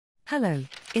Hello,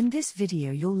 in this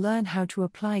video you'll learn how to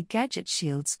apply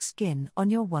Gadgetshieldz skin on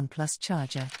your OnePlus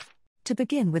charger. To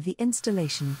begin with the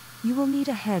installation, you will need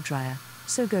a hairdryer,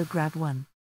 so go grab one.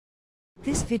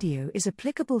 This video is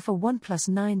applicable for OnePlus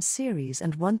 9 series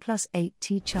and OnePlus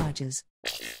 8T chargers.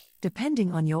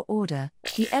 Depending on your order,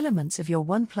 the elements of your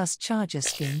OnePlus charger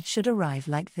skin should arrive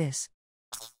like this.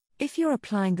 If you're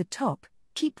applying the top,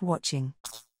 keep watching.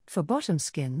 For bottom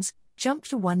skins, jump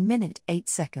to 1 minute 8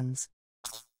 seconds.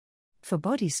 For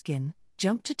body skin,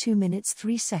 jump to 2 minutes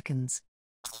 3 seconds.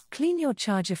 Clean your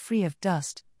charger free of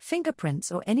dust,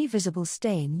 fingerprints or any visible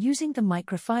stain using the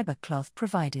microfiber cloth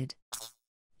provided.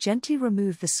 Gently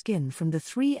remove the skin from the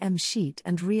 3M sheet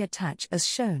and reattach as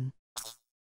shown.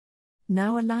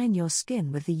 Now align your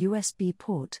skin with the USB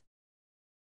port.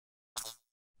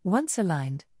 Once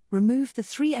aligned, remove the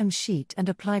 3M sheet and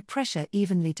apply pressure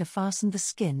evenly to fasten the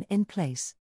skin in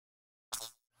place.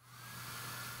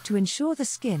 To ensure the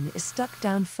skin is stuck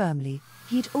down firmly,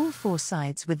 heat all 4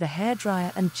 sides with the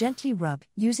hairdryer and gently rub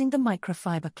using the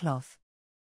microfiber cloth.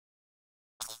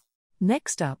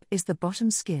 Next up is the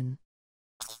bottom skin.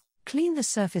 Clean the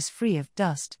surface free of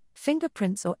dust,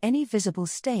 fingerprints or any visible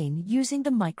stain using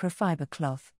the microfiber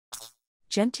cloth.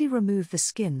 Gently remove the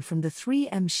skin from the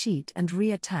 3M sheet and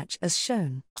reattach as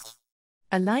shown.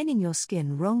 Aligning your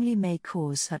skin wrongly may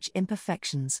cause such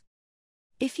imperfections.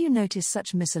 If you notice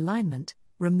such misalignment,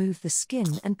 remove the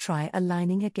skin and try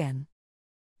aligning again.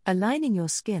 Aligning your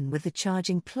skin with the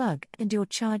charging plug and your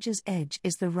charger's edge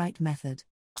is the right method.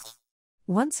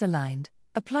 Once aligned,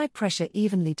 apply pressure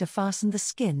evenly to fasten the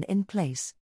skin in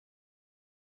place.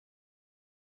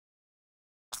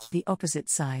 The opposite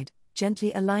side,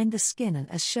 gently align the skin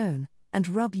as shown, and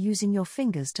rub using your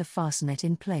fingers to fasten it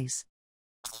in place.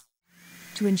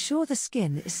 To ensure the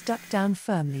skin is stuck down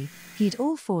firmly, heat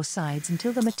all 4 sides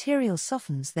until the material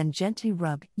softens, then gently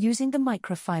rub using the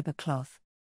microfiber cloth.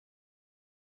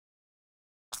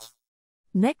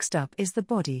 Next up is the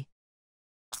body.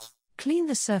 Clean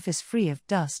the surface free of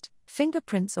dust,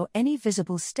 fingerprints or any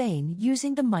visible stain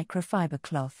using the microfiber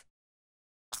cloth.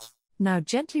 Now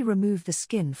gently remove the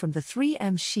skin from the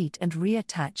 3M sheet and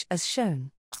reattach as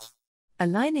shown.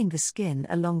 Aligning the skin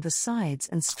along the sides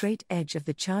and straight edge of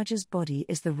the charger's body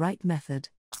is the right method.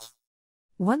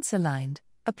 Once aligned,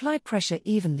 apply pressure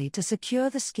evenly to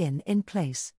secure the skin in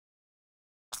place.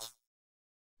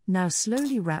 Now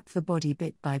slowly wrap the body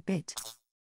bit by bit.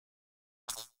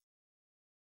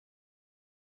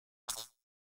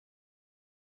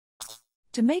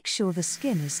 To make sure the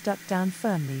skin is stuck down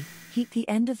firmly, heat the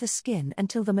end of the skin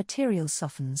until the material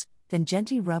softens, then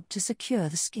gently rub to secure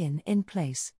the skin in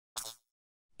place.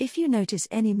 If you notice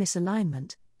any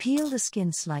misalignment, peel the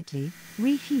skin slightly,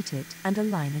 reheat it and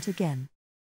align it again.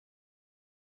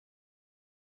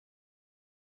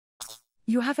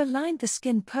 You have aligned the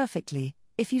skin perfectly,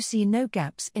 if you see no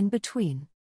gaps in between.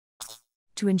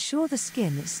 To ensure the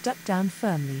skin is stuck down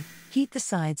firmly, heat the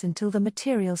sides until the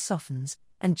material softens,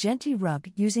 and gently rub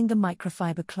using the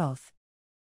microfiber cloth.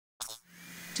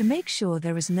 To make sure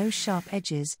there is no sharp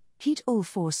edges, heat all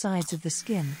 4 sides of the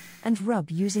skin, and rub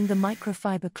using the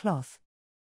microfiber cloth.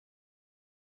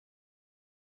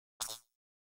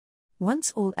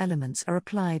 Once all elements are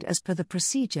applied as per the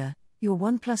procedure, your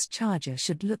OnePlus charger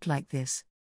should look like this.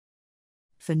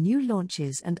 For new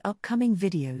launches and upcoming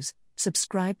videos,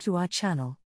 subscribe to our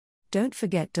channel. Don't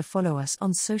forget to follow us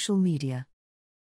on social media.